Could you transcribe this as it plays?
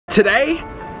Today,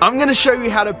 I'm gonna show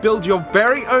you how to build your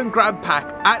very own grab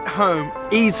pack at home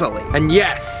easily. And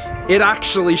yes, it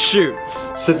actually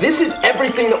shoots. So this is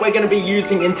everything that we're gonna be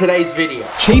using in today's video.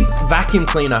 Cheap vacuum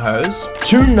cleaner hose,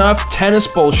 2 Nerf tennis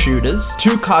ball shooters,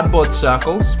 2 cardboard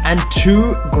circles, and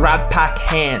 2 grab pack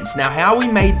hands. Now how we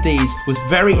made these was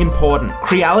very important.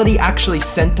 Creality actually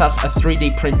sent us a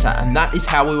 3D printer, and that is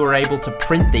how we were able to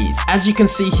print these. As you can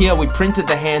see here, we printed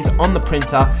the hands on the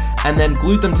printer and then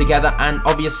glued them together and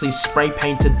obviously spray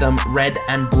painted them red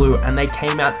and blue, and they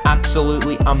came out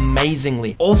absolutely amazingly.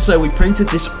 Also, we printed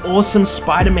this awesome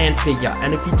Spider-Man figure,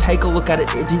 and if you take a look at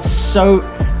it, it is so,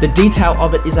 the detail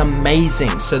of it is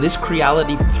amazing. So this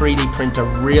Creality 3D printer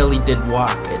really did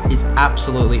work. It is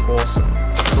absolutely awesome.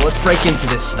 So let's break into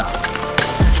this stuff.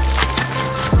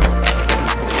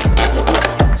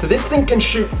 So this thing can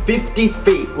shoot 50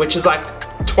 feet, which is like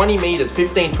 20 meters,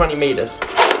 15, 20 meters.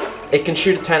 It can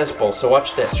shoot a tennis ball, so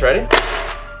watch this, ready?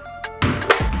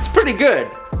 It's pretty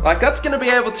good. Like, that's gonna be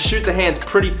able to shoot the hands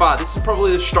pretty far. This is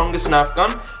probably the strongest Nerf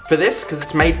gun for this, because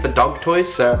it's made for dog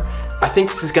toys, so I think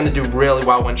this is gonna do really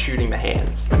well when shooting the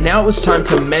hands. Now it was time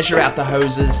to measure out the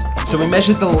hoses. So we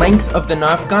measured the length of the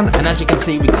Nerf gun, and as you can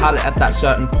see, we cut it at that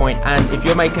certain point. And if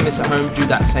you're making this at home, do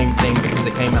that same thing because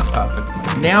it came out perfect.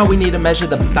 Now we need to measure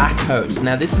the back hose.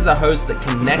 Now this is the hose that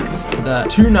connects the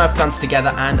 2 Nerf guns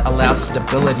together and allows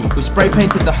stability. We spray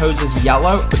painted the hoses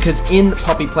yellow because in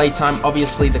Poppy Playtime,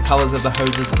 obviously the colors of the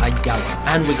hoses are yellow.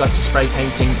 And we got to spray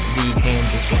painting the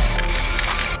hands as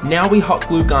well. Now we hot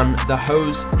glue gun the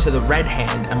hose to the red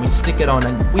hand and we stick it on,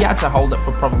 and we had to hold it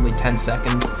for probably 10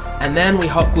 seconds. And then we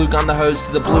hot glue gun the hose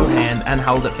to the blue hand and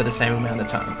held it for the same amount of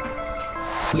time.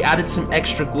 We added some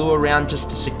extra glue around just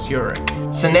to secure it.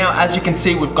 So now, as you can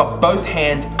see, we've got both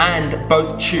hands and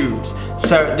both tubes.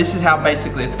 So this is how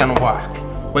basically it's gonna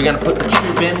work. We're gonna put the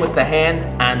tube in with the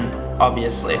hand, and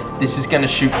obviously this is gonna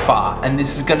shoot far and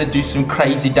this is gonna do some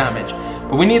crazy damage.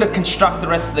 But we need to construct the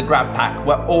rest of the grab pack.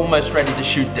 We're almost ready to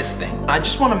shoot this thing. I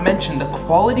just want to mention the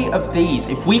quality of these.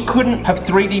 If we couldn't have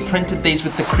 3D printed these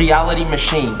with the Creality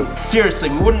machine, seriously,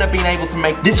 we wouldn't have been able to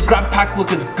make this grab pack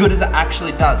look as good as it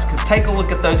actually does. Because take a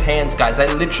look at those hands, guys. They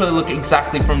literally look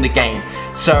exactly from the game.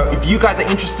 So if you guys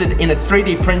are interested in a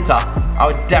 3D printer, I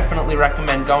would definitely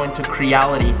recommend going to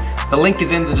Creality. The link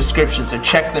is in the description, so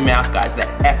check them out, guys.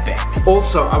 They're epic.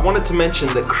 Also, I wanted to mention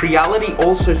that Creality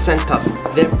also sent us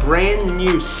their brand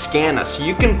new scanner. So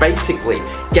you can basically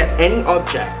get any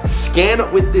object, scan it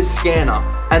with this scanner,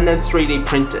 and then 3D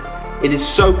print it. It is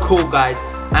so cool, guys.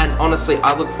 And honestly,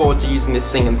 I look forward to using this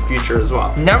thing in the future as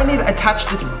well. Now we need to attach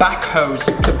this back hose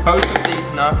to both of these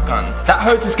Nerf guns. That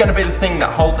hose is gonna be the thing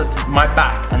that holds it to my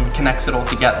back and connects it all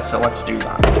together, so let's do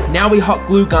that. Now we hot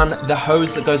glue gun the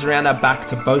hose that goes around our back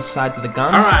to both sides of the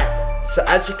gun. All right, so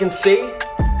as you can see,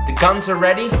 the guns are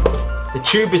ready, the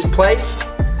tube is placed.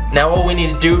 Now all we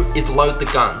need to do is load the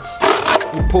guns.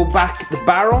 You pull back the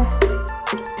barrel,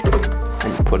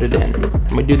 and you put it in.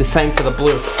 And we do the same for the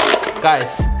blue.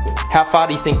 Guys, how far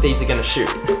do you think these are gonna shoot?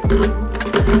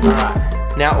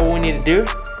 Alright, now all we need to do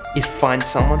is find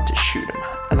someone to shoot them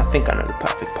at. And I think I know the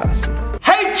perfect person.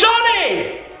 Hey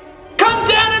Johnny! Come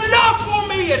down and Nerf for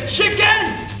me, you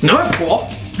chicken! Nerf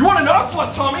what? You want a Nerf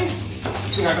what, Tommy?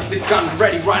 I think I got this gun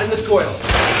ready right in the toilet.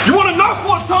 You want a Nerf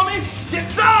what, Tommy?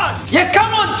 Get done! Yeah,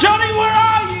 come on Johnny, where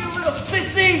are you, little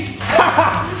sissy?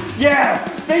 Yeah,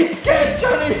 be scared,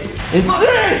 Johnny! In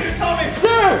 3, Tommy, 2,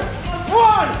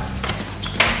 1!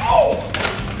 Oh!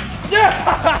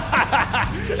 Yeah!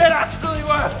 It actually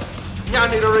worked! Now I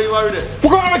need to reload it.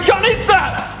 What kind of gun is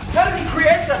that? How did he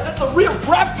create that? That's a real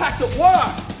grab pack that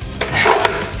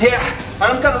works! Here,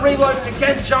 I'm gonna reload it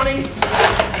again, Johnny.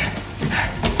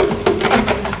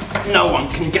 No one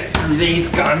can get through these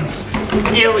guns.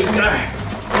 Here we go.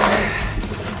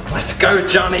 Let's go,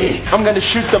 Johnny. I'm gonna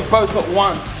shoot them both at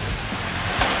once.